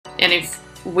And if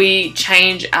we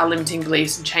change our limiting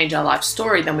beliefs and change our life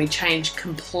story, then we change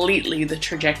completely the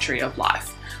trajectory of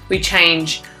life. We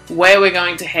change where we're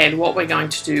going to head, what we're going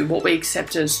to do, what we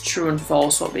accept as true and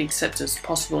false, what we accept as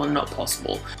possible and not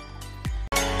possible.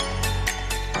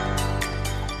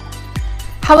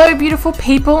 Hello, beautiful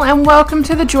people, and welcome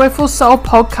to the Joyful Soul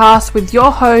podcast with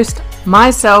your host,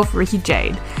 myself, Ricky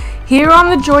Jade. Here on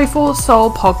the Joyful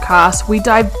Soul podcast, we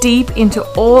dive deep into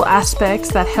all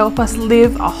aspects that help us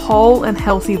live a whole and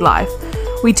healthy life.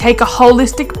 We take a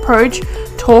holistic approach,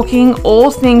 talking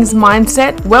all things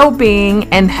mindset,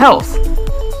 well-being, and health.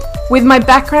 With my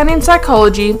background in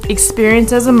psychology,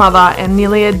 experience as a mother, and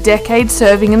nearly a decade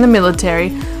serving in the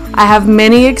military, I have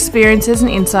many experiences and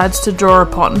insights to draw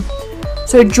upon.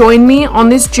 So join me on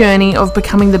this journey of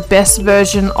becoming the best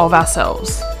version of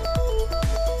ourselves.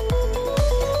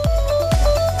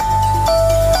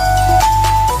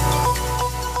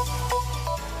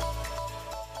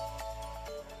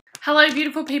 Hello,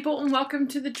 beautiful people, and welcome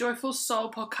to the Joyful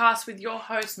Soul podcast with your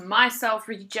host, myself,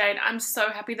 Ricky Jade. I'm so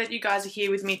happy that you guys are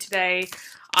here with me today.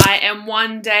 I am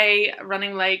one day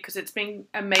running late because it's been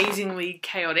amazingly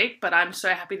chaotic, but I'm so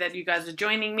happy that you guys are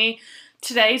joining me.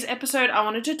 Today's episode, I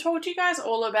wanted to talk to you guys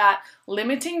all about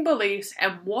limiting beliefs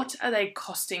and what are they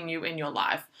costing you in your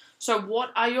life. So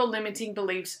what are your limiting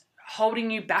beliefs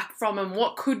holding you back from, and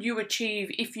what could you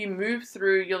achieve if you move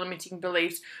through your limiting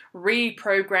beliefs,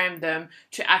 reprogram them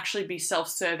to actually be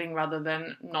self-serving rather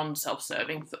than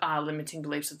non-self-serving limiting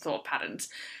beliefs and thought patterns.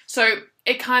 So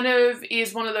it kind of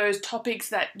is one of those topics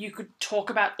that you could talk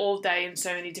about all day in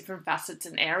so many different facets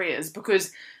and areas,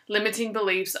 because limiting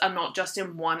beliefs are not just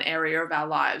in one area of our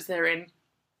lives. They're in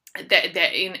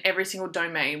every single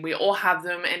domain. We all have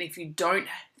them, and if you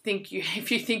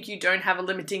think you don't have a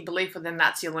limiting belief, well, then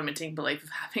that's your limiting belief of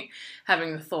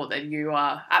having the thought that you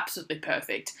are absolutely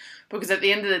perfect. Because at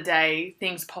the end of the day,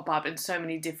 things pop up in so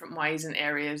many different ways and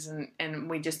areas, and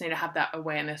we just need to have that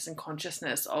awareness and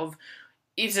consciousness of,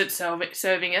 is it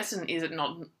serving us, and is it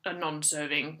not a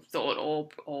non-serving thought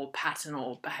or pattern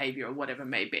or behavior or whatever it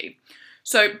may be.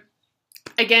 So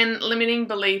again, limiting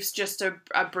beliefs, just a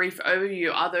brief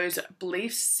overview, are those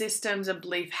belief systems and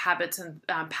belief habits and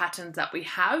patterns that we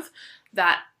have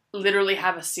that literally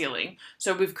have a ceiling.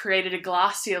 So we've created a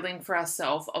glass ceiling for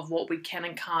ourselves of what we can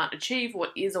and can't achieve,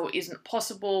 what is or isn't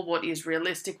possible, what is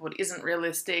realistic, what isn't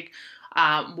realistic,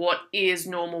 what is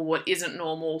normal, what isn't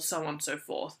normal, so on and so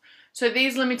forth. So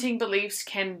these limiting beliefs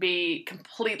can be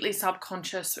completely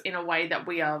subconscious in a way that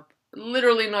we are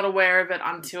literally not aware of it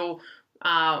until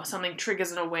something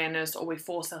triggers an awareness, or we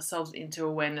force ourselves into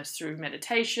awareness through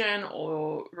meditation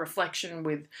or reflection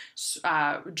with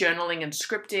journaling and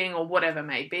scripting or whatever it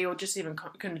may be, or just even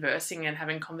conversing and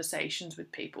having conversations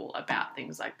with people about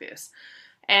things like this.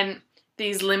 And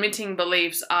these limiting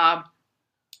beliefs are,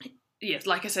 yes,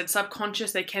 like I said,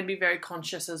 subconscious. They can be very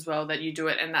conscious as well that you do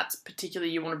it, and that's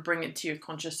particularly, you want to bring it to your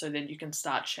conscious so then you can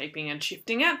start shaping and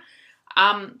shifting it.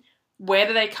 Where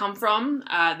do they come from?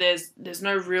 There's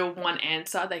no real one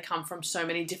answer. They come from so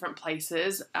many different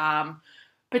places,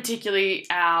 particularly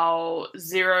our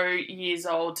 0 years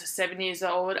old to 7 years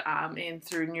old, and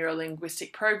through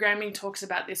neuro-linguistic programming talks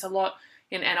about this a lot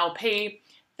in NLP,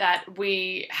 that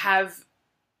we have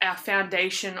our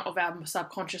foundation of our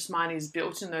subconscious mind is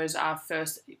built in those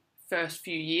first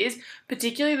few years,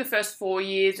 particularly the first 4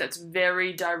 years. That's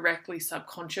very directly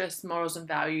subconscious. Morals and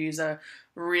values are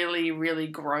really, really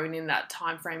grown in that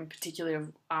time frame, particularly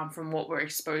from what we're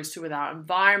exposed to with our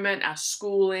environment, our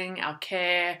schooling, our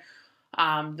care,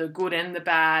 the good and the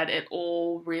bad. It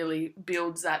all really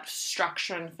builds that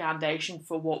structure and foundation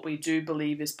for what we do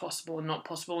believe is possible and not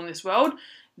possible in this world,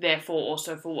 therefore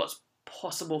also for what's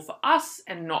possible for us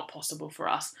and not possible for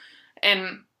us.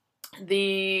 And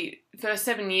the first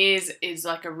 7 years is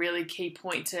like a really key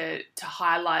point to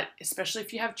highlight, especially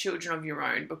if you have children of your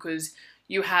own, because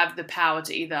you have the power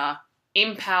to either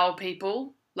empower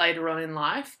people later on in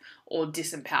life or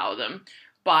disempower them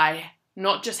by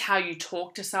not just how you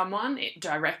talk to someone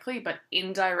directly, but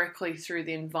indirectly through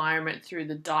the environment, through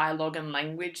the dialogue and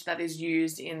language that is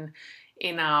used in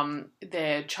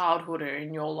their childhood or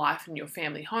in your life, in your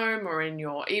family home, or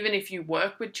even if you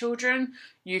work with children,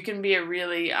 you can be a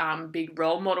really big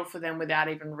role model for them without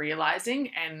even realizing,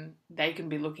 and they can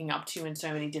be looking up to you in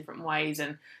so many different ways.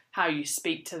 And how you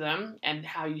speak to them and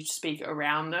how you speak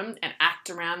around them and act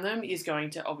around them is going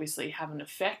to obviously have an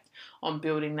effect on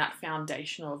building that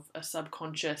foundation of a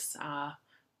subconscious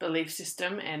belief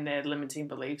system and their limiting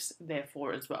beliefs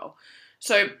therefore as well.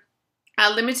 So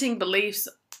our limiting beliefs,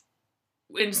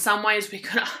 in some ways we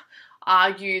could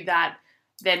argue that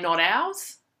they're not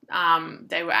ours.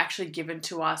 they were actually given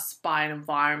to us by an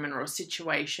environment or a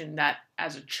situation that,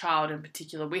 as a child in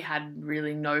particular, we had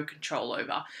really no control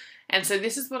over. And so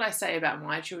this is what I say about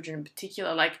my children in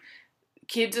particular. Like,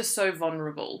 kids are so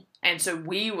vulnerable. And so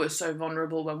we were so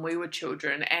vulnerable when we were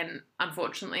children. And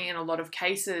unfortunately, in a lot of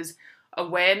cases,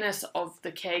 awareness of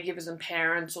the caregivers and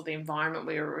parents or the environment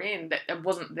we were in, that it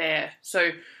wasn't there.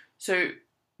 So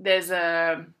there's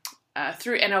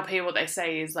through NLP, what they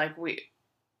say is like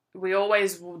we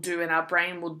always will do, and our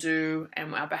brain will do,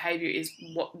 and our behavior is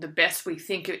what the best we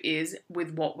think it is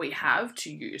with what we have to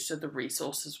use, so the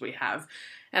resources we have.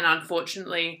 And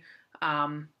unfortunately,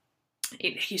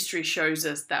 history shows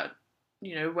us that,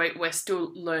 you know, we're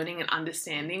still learning and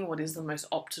understanding what is the most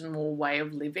optimal way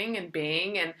of living and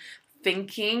being and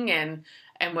thinking, and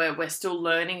we're still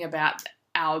learning about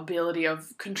our ability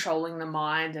of controlling the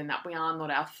mind, and that we are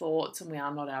not our thoughts and we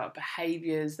are not our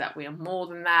behaviors, that we are more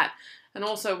than that. And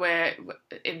also we're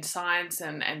in science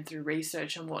and through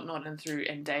research and whatnot and through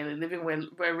daily living,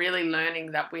 we're really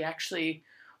learning that we actually,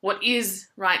 what is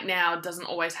right now doesn't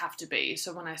always have to be.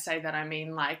 So when I say that, I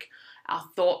mean like our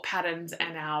thought patterns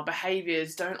and our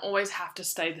behaviors don't always have to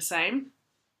stay the same.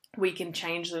 We can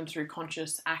change them through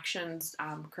conscious actions,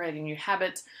 creating new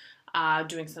habits,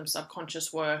 doing some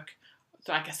subconscious work,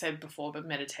 like I said before, but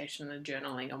meditation and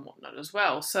journaling and whatnot as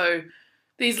well. So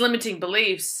these limiting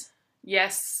beliefs,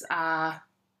 yes,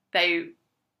 they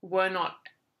were not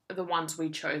the ones we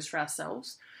chose for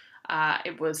ourselves.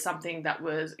 It was something that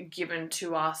was given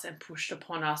to us and pushed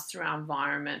upon us through our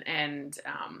environment and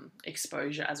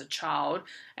exposure as a child,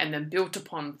 and then built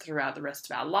upon throughout the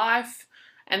rest of our life.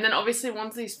 And then obviously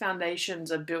once these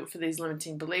foundations are built for these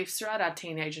limiting beliefs throughout our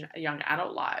teenage and young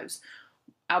adult lives,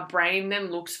 our brain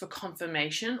then looks for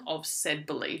confirmation of said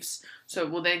beliefs. So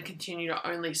it will then continue to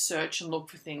only search and look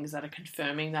for things that are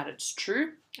confirming that it's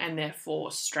true and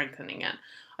therefore strengthening it.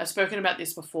 I've spoken about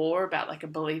this before, about like a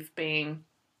belief being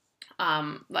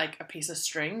like a piece of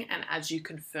string, and as you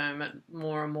confirm it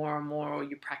more and more and more, or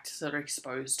you practice it or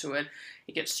exposed to it,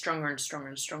 it gets stronger and stronger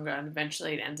and stronger, and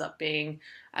eventually it ends up being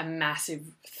a massive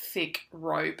thick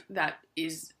rope that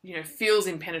is, you know, feels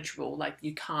impenetrable, like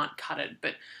you can't cut it.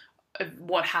 But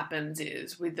what happens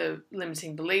is, with the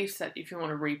limiting beliefs, that if you want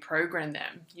to reprogram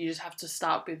them, you just have to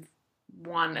start with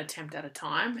one attempt at a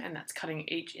time, and that's cutting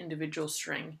each individual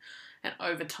string. And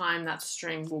over time, that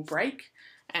string will break.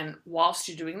 And whilst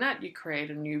you're doing that, you create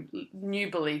a new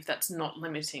belief that's not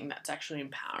limiting, that's actually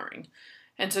empowering.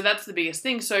 And so that's the biggest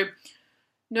thing. So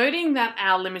noting that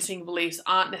our limiting beliefs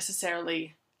aren't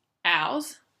necessarily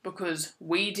ours, because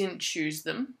we didn't choose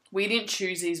them. We didn't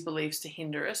choose these beliefs to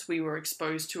hinder us. We were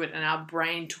exposed to it, and our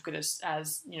brain took it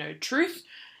as you know, truth.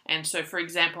 And so, for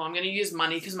example, I'm going to use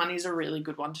money, because money is a really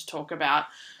good one to talk about.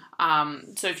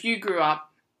 So if you grew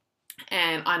up,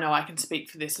 and I know I can speak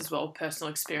for this as well,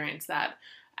 personal experience, that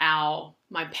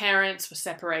my parents were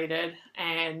separated,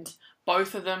 and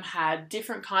both of them had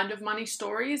different kind of money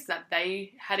stories that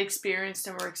they had experienced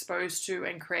and were exposed to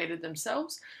and created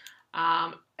themselves.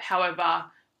 However,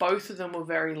 both of them were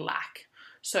very lack.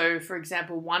 So, for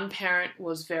example, one parent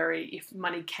was if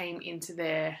money came into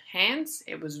their hands,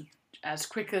 it was as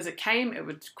quick as it came, it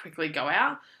would quickly go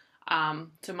out.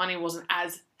 So money wasn't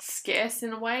as scarce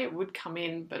in a way. It would come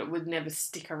in, but it would never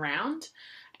stick around.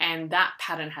 And that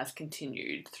pattern has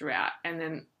continued throughout. And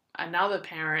then another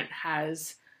parent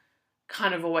has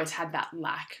kind of always had that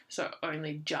lack. So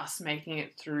only just making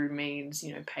it through means,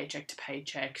 you know, paycheck to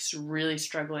paycheck, really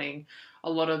struggling. A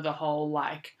lot of the whole,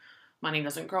 like, money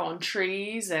doesn't grow on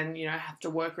trees, and, you know, have to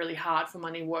work really hard for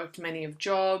money, worked many of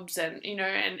jobs, and, you know,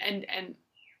 and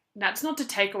that's not to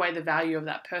take away the value of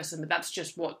that person, but that's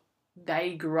just what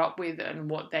they grew up with and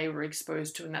what they were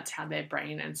exposed to, and that's how their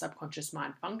brain and subconscious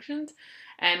mind functioned.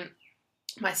 And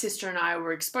my sister and I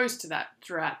were exposed to that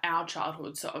throughout our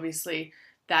childhood. So obviously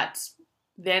that's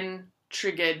then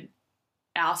triggered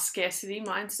our scarcity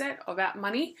mindset about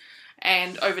money.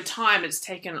 And over time, it's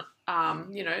taken,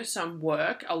 you know,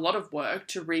 a lot of work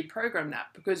to reprogram that,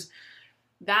 because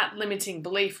that limiting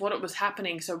belief, what it was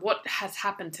happening, so what has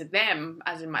happened to them,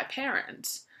 as in my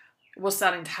parents, was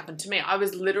starting to happen to me. I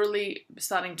was literally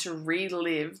starting to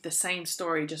relive the same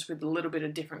story, just with a little bit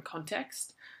of different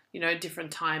context, you know,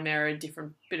 different time era,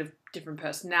 different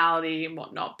personality and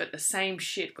whatnot, but the same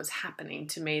shit was happening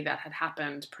to me that had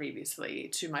happened previously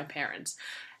to my parents.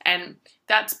 And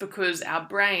that's because our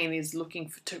brain is looking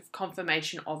for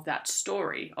confirmation of that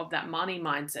story, of that money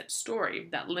mindset story,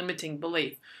 that limiting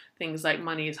belief. Things like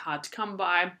money is hard to come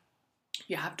by.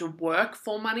 You have to work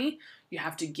for money. You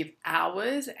have to give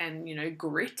hours and, you know,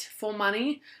 grit for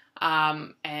money.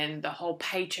 And the whole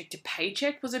paycheck to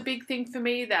paycheck was a big thing for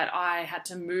me that I had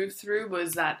to move through,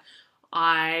 was that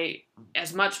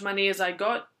as much money as I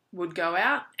got would go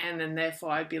out, and then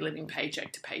therefore I'd be living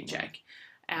paycheck to paycheck.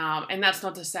 And that's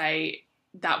not to say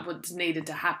that was needed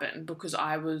to happen, because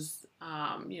I was,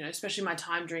 especially my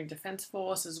time during Defence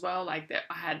Force as well, like that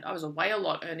I was away a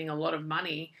lot, earning a lot of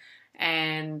money,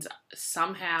 and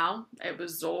somehow it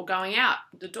was all going out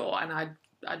the door, and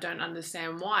I don't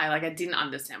understand why. Like, I didn't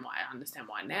understand why. I understand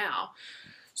why now.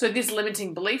 So this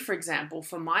limiting belief, for example,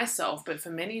 for myself, but for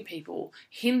many people,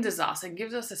 hinders us and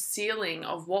gives us a ceiling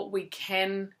of what we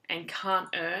can and can't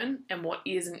earn, and what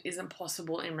is and isn't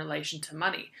possible in relation to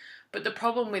money. But the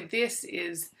problem with this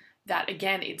is that,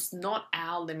 again, it's not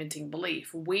our limiting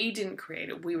belief. We didn't create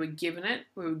it. We were given it.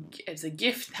 It's a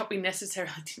gift that we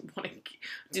necessarily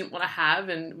didn't want to have,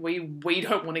 and we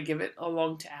don't want to give it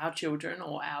along to our children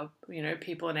or our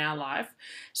people in our life.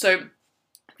 So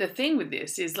the thing with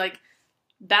this is, like,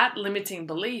 that limiting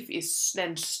belief is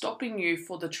then stopping you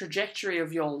for the trajectory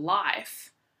of your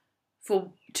life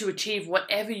to achieve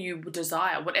whatever you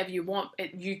desire, whatever you want.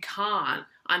 You can't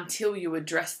until you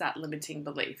address that limiting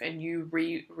belief and you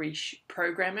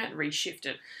reprogram it, reshift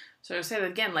it. So I'll say that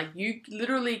again, like, you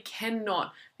literally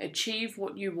cannot achieve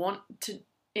what you want to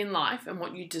in life and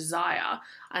what you desire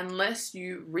unless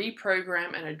you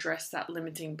reprogram and address that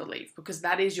limiting belief, because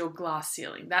that is your glass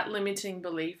ceiling. That limiting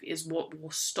belief is what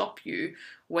will stop you,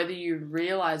 whether you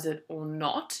realize it or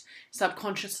not.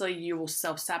 Subconsciously, you will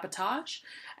self-sabotage,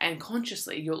 and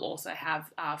consciously, you'll also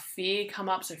have fear come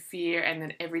up. So fear, and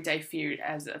then everyday fear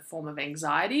as a form of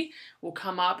anxiety, will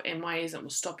come up in ways that will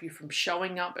stop you from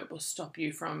showing up. It will stop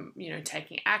you from,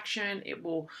 taking action. It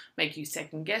will make you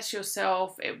second guess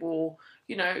yourself. It will,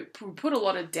 put a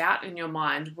lot of doubt in your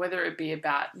mind, whether it be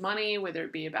about money, whether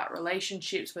it be about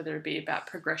relationships, whether it be about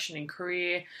progression in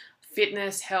career,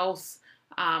 fitness, health,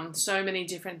 so many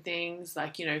different things,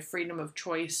 like, freedom of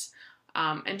choice,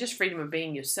 and just freedom of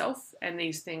being yourself. And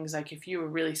these things, like, if you were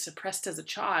really suppressed as a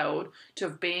child to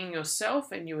have being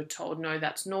yourself, and you were told, no,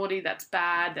 that's naughty, that's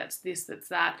bad, that's this, that's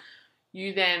that,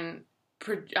 you then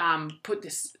put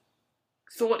this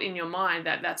thought in your mind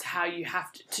that that's how you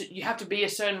have to be a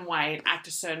certain way and act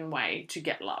a certain way to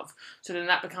get love. So then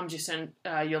that becomes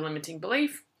your limiting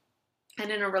belief. And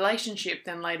in a relationship,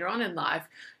 then later on in life,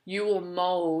 you will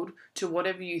mold to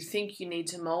whatever you think you need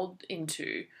to mold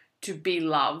into to be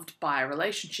loved by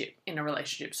in a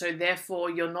relationship. So therefore,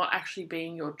 you're not actually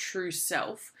being your true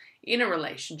self in a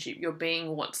relationship. You're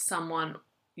being what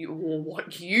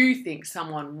you think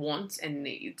someone wants and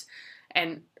needs.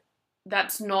 And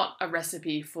that's not a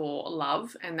recipe for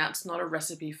love, and that's not a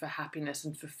recipe for happiness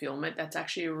and fulfillment. That's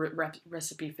actually a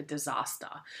recipe for disaster,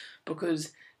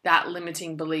 because that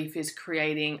limiting belief is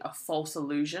creating a false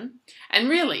illusion. And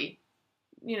really,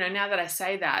 now that I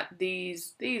say that,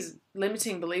 these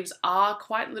limiting beliefs are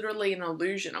quite literally an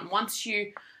illusion. And once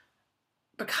you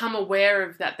become aware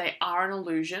of that, they are an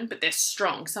illusion, but they're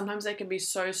strong. Sometimes they can be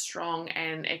so strong,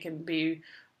 and it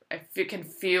can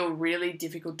feel really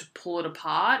difficult to pull it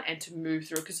apart and to move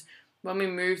through. Because when we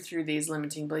move through these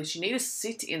limiting beliefs, you need to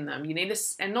sit in them. You need to,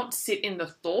 and not sit in the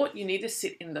thought, you need to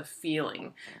sit in the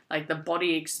feeling, like the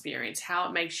body experience, how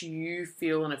it makes you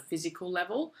feel on a physical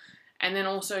level. And then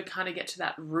also kind of get to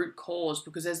that root cause,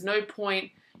 because there's no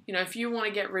point, if you want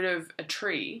to get rid of a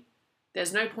tree,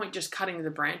 there's no point just cutting the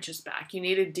branches back. You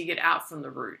need to dig it out from the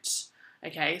roots.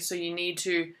 Okay, so you need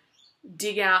to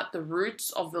dig out the roots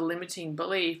of the limiting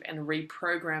belief and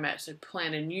reprogram it. So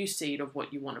plant a new seed of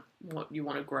what you want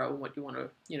to grow, and what you want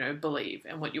to, believe,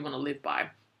 and what you want to live by.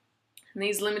 And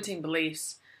these limiting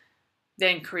beliefs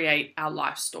then create our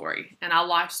life story. And our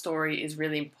life story is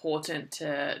really important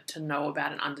to know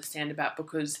about and understand about,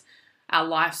 because our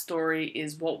life story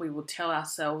is what we will tell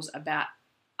ourselves about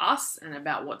us and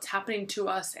about what's happening to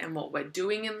us and what we're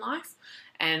doing in life.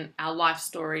 And our life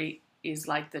story is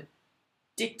like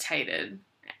dictated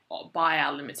by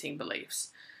our limiting beliefs.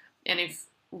 And if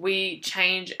we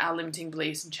change our limiting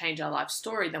beliefs and change our life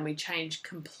story, then we change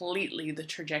completely the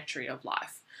trajectory of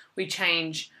life. We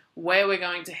change where we're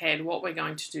going to head, what we're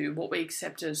going to do, what we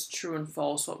accept as true and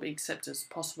false, what we accept as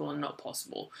possible and not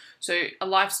possible. So a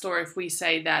life story, if we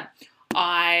say that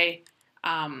I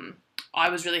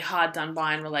was really hard done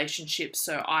by in relationships,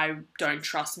 so I don't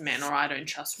trust men, or I don't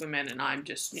trust women, and I'm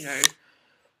just,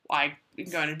 I'm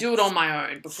going to do it on my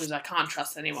own because I can't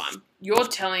trust anyone. You're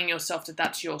telling yourself that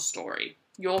that's your story.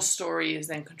 Your story is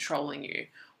then controlling you.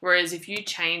 Whereas if you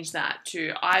change that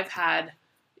to, I've had,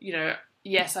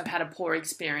 yes, I've had a poor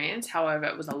experience. However,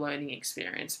 it was a learning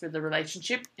experience with the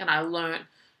relationship. And I learned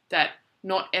that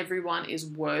not everyone is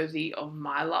worthy of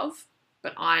my love.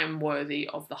 but I am worthy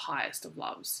of the highest of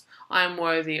loves. I am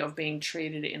worthy of being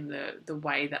treated in the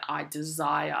way that I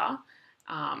desire,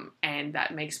 and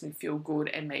that makes me feel good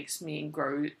and makes me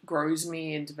grows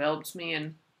me and develops me,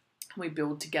 and we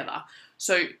build together.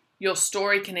 So your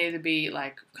story can either be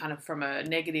like kind of from a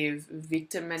negative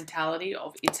victim mentality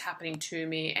of it's happening to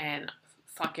me and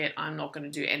fuck it, I'm not going to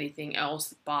do anything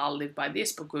else bar live by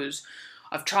this because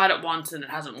I've tried it once and it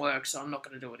hasn't worked, so I'm not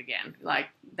going to do it again. Like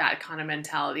that kind of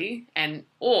mentality.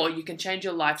 Or you can change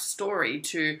your life story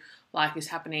to like is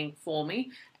happening for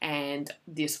me, and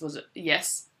this was, I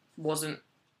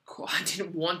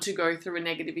didn't want to go through a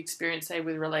negative experience, say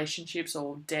with relationships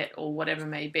or debt or whatever it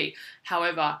may be.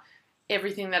 However,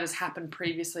 everything that has happened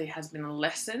previously has been a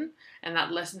lesson, and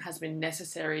that lesson has been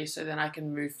necessary so that I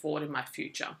can move forward in my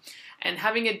future. And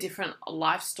having a different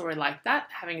life story like that,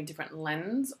 having a different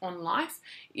lens on life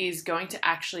is going to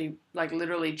actually like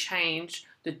literally change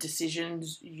the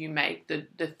decisions you make,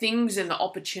 the things and the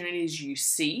opportunities you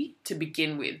see to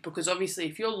begin with. Because obviously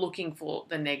if you're looking for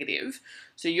the negative,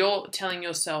 so you're telling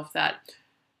yourself that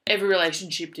every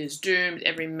relationship is doomed,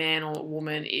 every man or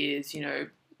woman is,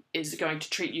 is going to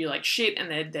treat you like shit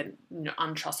and they're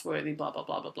untrustworthy, blah, blah,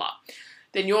 blah, blah, blah.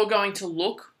 Then you're going to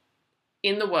look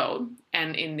in the world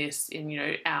and in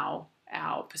our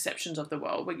perceptions of the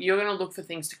world, but you're going to look for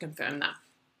things to confirm that.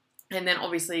 And then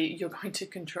obviously you're going to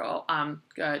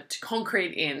to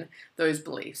concrete in those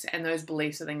beliefs, and those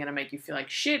beliefs are then going to make you feel like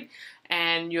shit,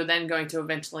 and you're then going to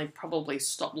eventually probably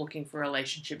stop looking for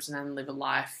relationships and then live a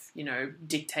life,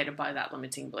 dictated by that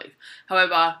limiting belief.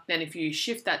 However, then if you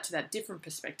shift that to that different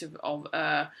perspective of,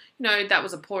 that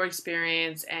was a poor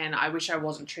experience and I wish I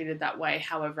wasn't treated that way,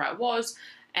 however I was,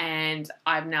 and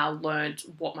I've now learned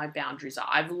what my boundaries are.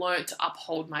 I've learned to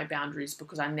uphold my boundaries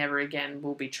because I never again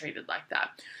will be treated like that.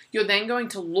 You're then going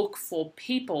to look for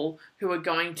people who are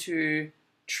going to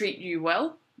treat you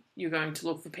well. You're going to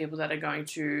look for people that are going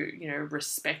to,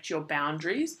 respect your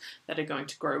boundaries, that are going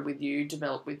to grow with you,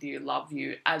 develop with you, love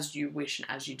you as you wish and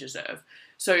as you deserve.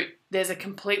 So there's they're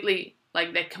completely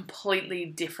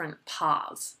different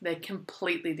paths. They're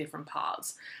completely different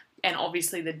paths. And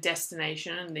obviously the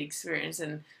destination and the experience,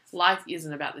 and life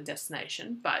isn't about the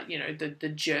destination, but the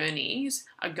journeys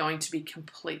are going to be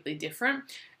completely different,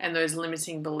 and those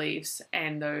limiting beliefs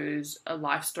and those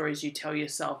life stories you tell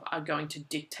yourself are going to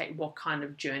dictate what kind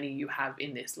of journey you have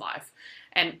in this life.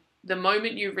 And the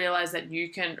moment you realize that you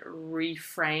can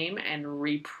reframe and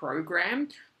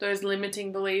reprogram those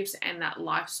limiting beliefs and that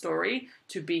life story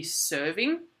to be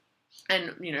serving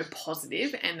and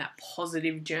positive, and that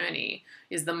positive journey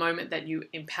is the moment that you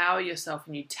empower yourself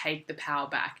and you take the power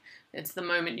back. It's the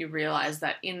moment you realize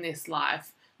that in this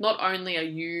life, not only are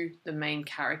you the main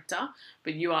character,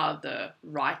 but you are the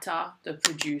writer, the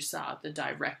producer, the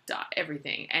director,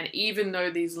 everything. And even though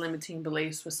these limiting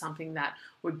beliefs were something that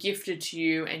were gifted to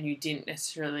you and you didn't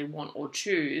necessarily want or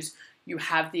choose, you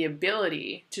have the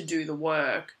ability to do the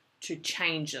work to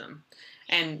change them.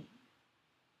 And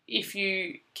if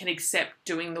you can accept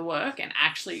doing the work and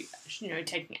actually,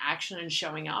 taking action and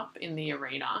showing up in the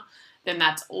arena, then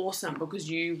that's awesome, because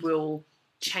you will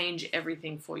change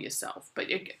everything for yourself. But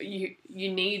you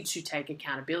need to take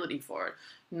accountability for it.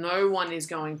 No one is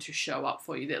going to show up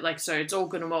for you. So it's all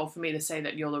good and well for me to say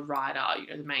that you're the writer,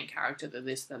 the main character, the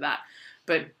this, the that,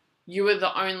 but you are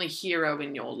the only hero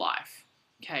in your life.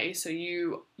 Okay, so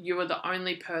you are the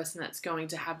only person that's going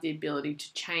to have the ability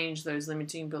to change those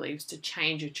limiting beliefs, to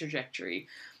change your trajectory,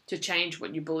 to change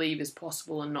what you believe is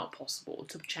possible and not possible,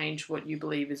 to change what you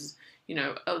believe is,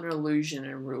 an illusion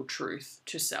and real truth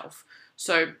to self.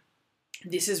 So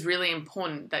this is really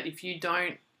important, that if you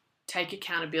don't take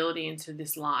accountability into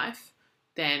this life,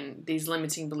 then these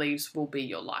limiting beliefs will be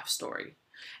your life story,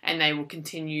 and they will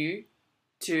continue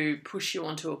to push you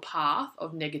onto a path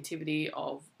of negativity,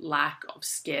 of lack, of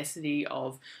scarcity,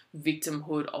 of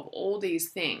victimhood, of all these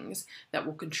things that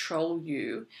will control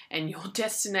you. And your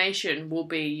destination will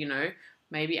be,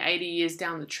 maybe 80 years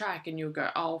down the track, and you'll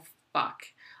go, oh, fuck,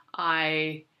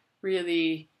 I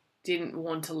really didn't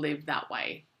want to live that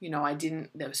way.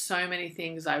 There were so many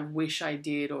things I wish I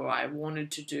did, or I wanted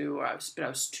to do, but I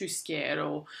was too scared,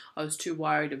 or I was too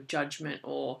worried of judgment,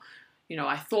 or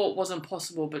I thought wasn't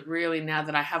possible, but really now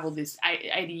that I have all this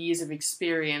 80 years of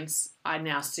experience, I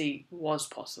now see was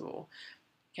possible.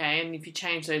 Okay, and if you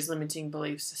change those limiting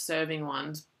beliefs to serving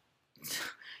ones,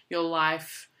 your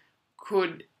life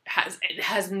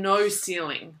has no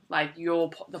ceiling. Like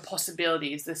the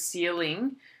possibilities, the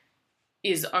ceiling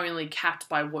is only capped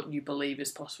by what you believe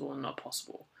is possible and not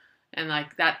possible. And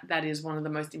that is one of the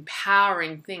most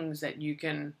empowering things that you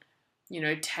can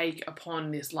take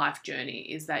upon this life journey,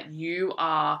 is that you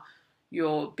are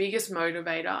your biggest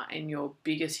motivator and your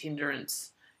biggest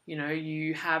hindrance.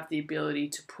 You have the ability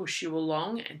to push you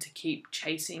along and to keep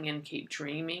chasing and keep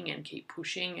dreaming and keep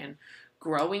pushing and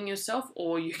growing yourself,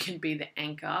 or you can be the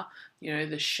anchor,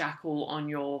 the shackle on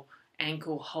your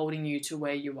ankle holding you to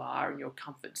where you are in your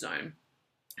comfort zone.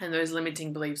 And those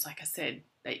limiting beliefs, like I said,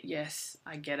 that yes,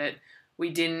 I get it. We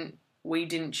didn't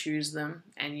choose them,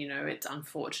 and it's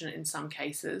unfortunate in some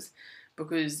cases,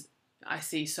 because I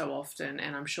see so often,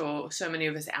 and I'm sure so many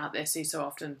of us out there see so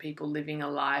often, people living a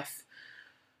life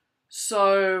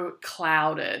so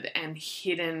clouded and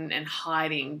hidden and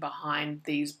hiding behind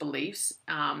these beliefs,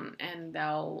 and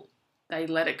they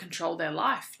let it control their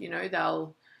life.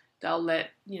 They'll let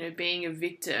being a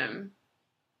victim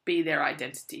be their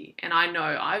identity. And I know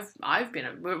I've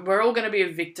been we're all going to be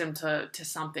a victim to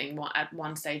something at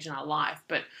one stage in our life,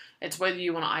 but it's whether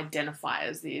you want to identify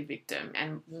as the victim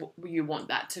and you want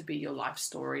that to be your life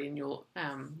story and your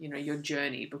your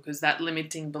journey, because that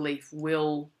limiting belief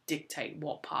will dictate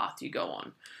what path you go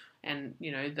on. And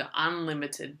the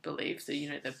unlimited belief,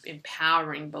 the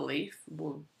empowering belief,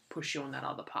 will push you on that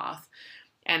other path.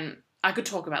 And I could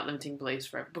talk about limiting beliefs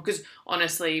forever, because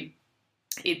honestly,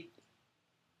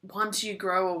 once you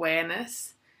grow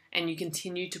awareness and you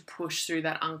continue to push through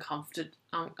that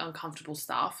uncomfortable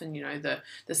stuff, and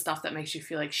the stuff that makes you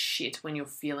feel like shit when you're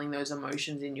feeling those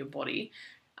emotions in your body,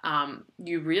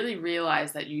 you really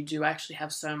realize that you do actually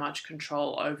have so much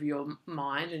control over your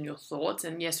mind and your thoughts.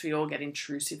 And yes, we all get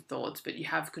intrusive thoughts, but you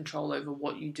have control over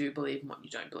what you do believe and what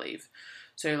you don't believe.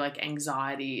 So like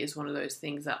anxiety is one of those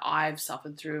things that I've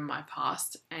suffered through in my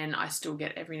past, and I still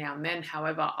get every now and then.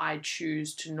 However, I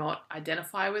choose to not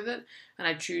identify with it, and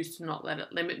I choose to not let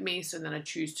it limit me. So then I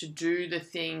choose to do the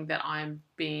thing that I'm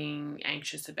being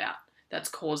anxious about that's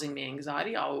causing me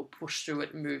anxiety. I will push through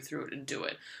it and move through it and do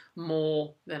it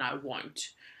more than I won't.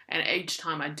 And each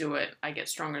time I do it, I get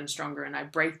stronger and stronger, and I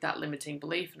break that limiting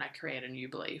belief and I create a new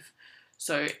belief.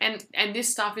 So, and this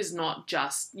stuff is not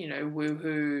just,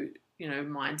 woohoo,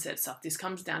 mindset stuff. This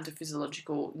comes down to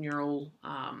physiological neural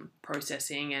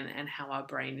processing and how our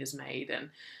brain is made,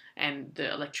 and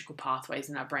the electrical pathways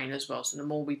in our brain as well. So the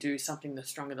more we do something, the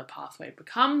stronger the pathway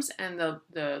becomes, and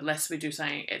the less we do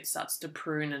something, it starts to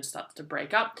prune and starts to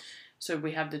break up. So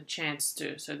we have the chance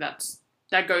to,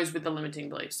 that goes with the limiting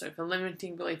belief. So if the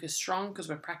limiting belief is strong because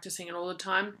we're practicing it all the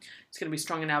time, it's going to be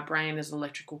strong in our brain as an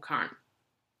electrical current.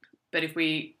 But if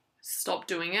we stop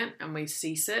doing it and we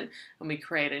cease it and we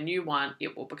create a new one,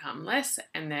 it will become less,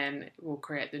 and then we'll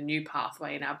create the new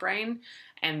pathway in our brain,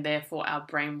 and therefore our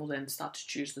brain will then start to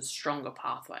choose the stronger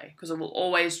pathway, because it will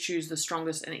always choose the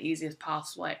strongest and easiest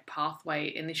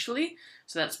pathway initially.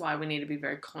 So that's why we need to be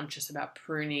very conscious about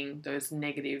pruning those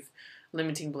negative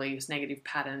limiting beliefs, negative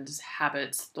patterns,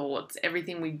 habits, thoughts,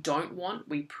 everything we don't want,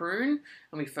 we prune,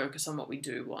 and we focus on what we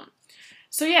do want.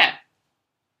 So yeah,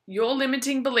 your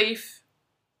limiting belief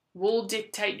will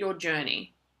dictate your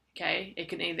journey, okay? It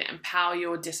can either empower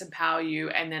you or disempower you,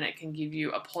 and then it can give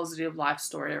you a positive life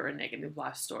story or a negative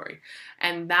life story.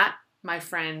 And that, my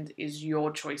friend, is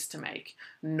your choice to make.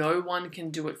 No one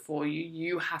can do it for you.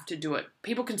 You have to do it.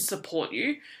 People can support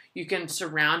you. You can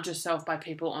surround yourself by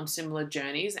people on similar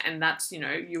journeys, and that's,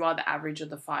 you are the average of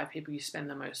the 5 people you spend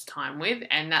the most time with,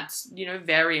 and that's,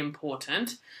 very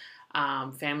important.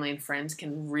 Family and friends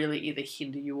can really either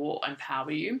hinder you or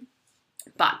empower you.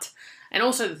 And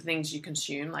also the things you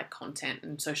consume, like content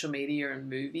and social media and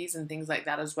movies and things like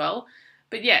that as well.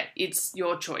 But yeah, it's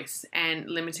your choice. And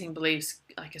limiting beliefs,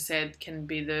 like I said, can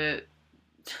be the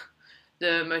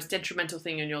most detrimental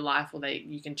thing in your life, or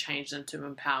you can change them to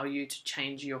empower you to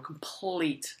change your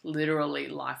complete, literally,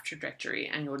 life trajectory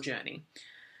and your journey.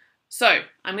 So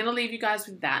I'm going to leave you guys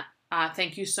with that.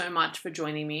 Thank you so much for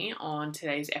joining me on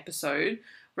today's episode.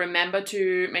 Remember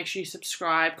to make sure you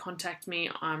subscribe, contact me,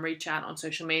 reach out on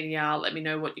social media. Let me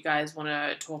know what you guys want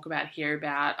to talk about, hear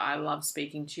about. I love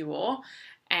speaking to you all.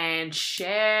 And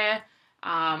share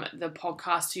the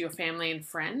podcast to your family and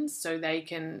friends so they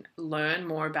can learn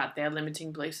more about their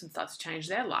limiting beliefs and start to change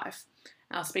their life.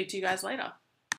 And I'll speak to you guys later.